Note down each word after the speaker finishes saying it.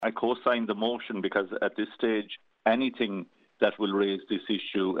I co-sign the motion because at this stage, anything that will raise this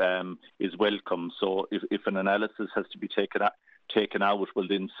issue is welcome. So if an analysis has to be taken out, well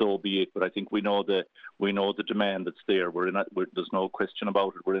then so be it. But I think we know the demand that's there. There's no question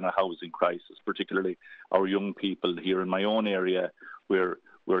about it. We're in a housing crisis, particularly our young people here in my own area. We're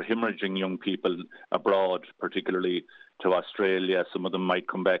hemorrhaging young people abroad, particularly to Australia. Some of them might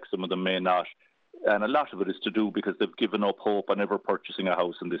come back, some of them may not. And a lot of it is to do because they've given up hope on ever purchasing a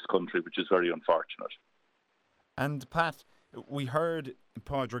house in this country, which is very unfortunate. And Pat, we heard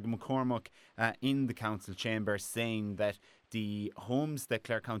Padráig MacCormaic in the council chamber saying that the homes that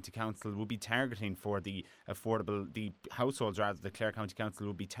Clare County Council will be targeting for the households that Clare County Council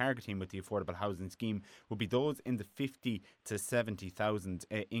will be targeting with the affordable housing scheme will be those in the 50 to 70,000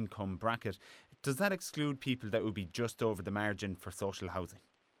 income bracket. Does that exclude people that would be just over the margin for social housing?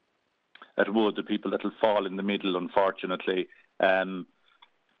 It would. The people that will fall in the middle, unfortunately.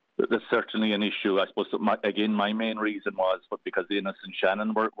 There's certainly an issue. I suppose my main reason was because the Ennis and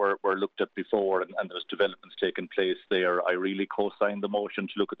Shannon were looked at before, and there's developments taking place there. I really co-signed the motion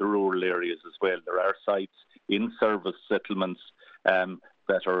to look at the rural areas as well. There are sites in service settlements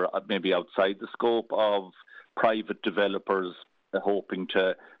that are maybe outside the scope of private developers hoping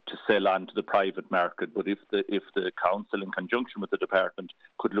to sell on to the private market. But if the council, in conjunction with the department,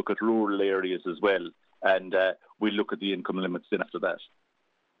 could look at rural areas as well, and we'll look at the income limits then after that.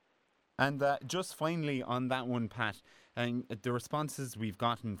 And just finally on that one, Pat, the responses we've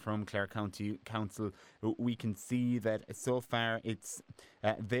gotten from Clare County Council, we can see that so far it's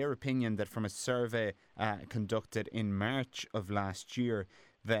their opinion that from a survey conducted in March of last year,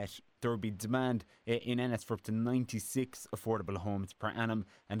 that there will be demand in Ennis for up to 96 affordable homes per annum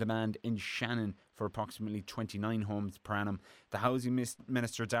and demand in Shannon for approximately 29 homes per annum. The Housing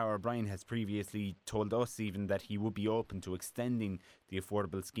Minister, Darragh O'Brien, has previously told us even that he would be open to extending the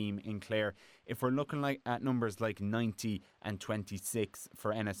affordable scheme in Clare. If we're looking at numbers like 90 and 26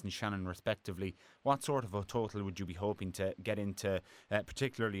 for Ennis and Shannon respectively, what sort of a total would you be hoping to get into,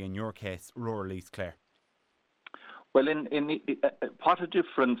 particularly in your case, rural East Clare? Well, what a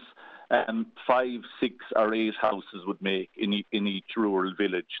difference 5, 6 or 8 houses would make in each rural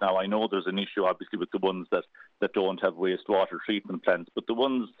village. Now, I know there's an issue, obviously, with the ones that don't have wastewater treatment plants, but the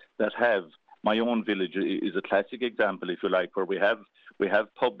ones that have, my own village is a classic example, if you like, where we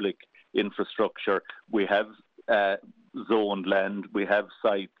have public infrastructure, we have zoned land, we have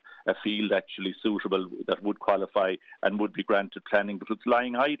sites, a field actually suitable that would qualify and would be granted planning, but it's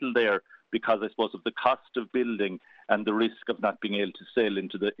lying idle there because I suppose of the cost of building and the risk of not being able to sell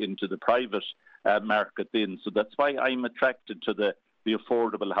into the private market then. So that's why I'm attracted to the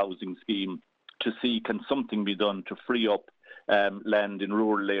affordable housing scheme, to see can something be done to free up land in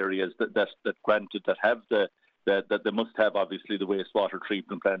rural areas that granted that have that they must have obviously the wastewater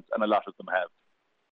treatment plants, and a lot of them have.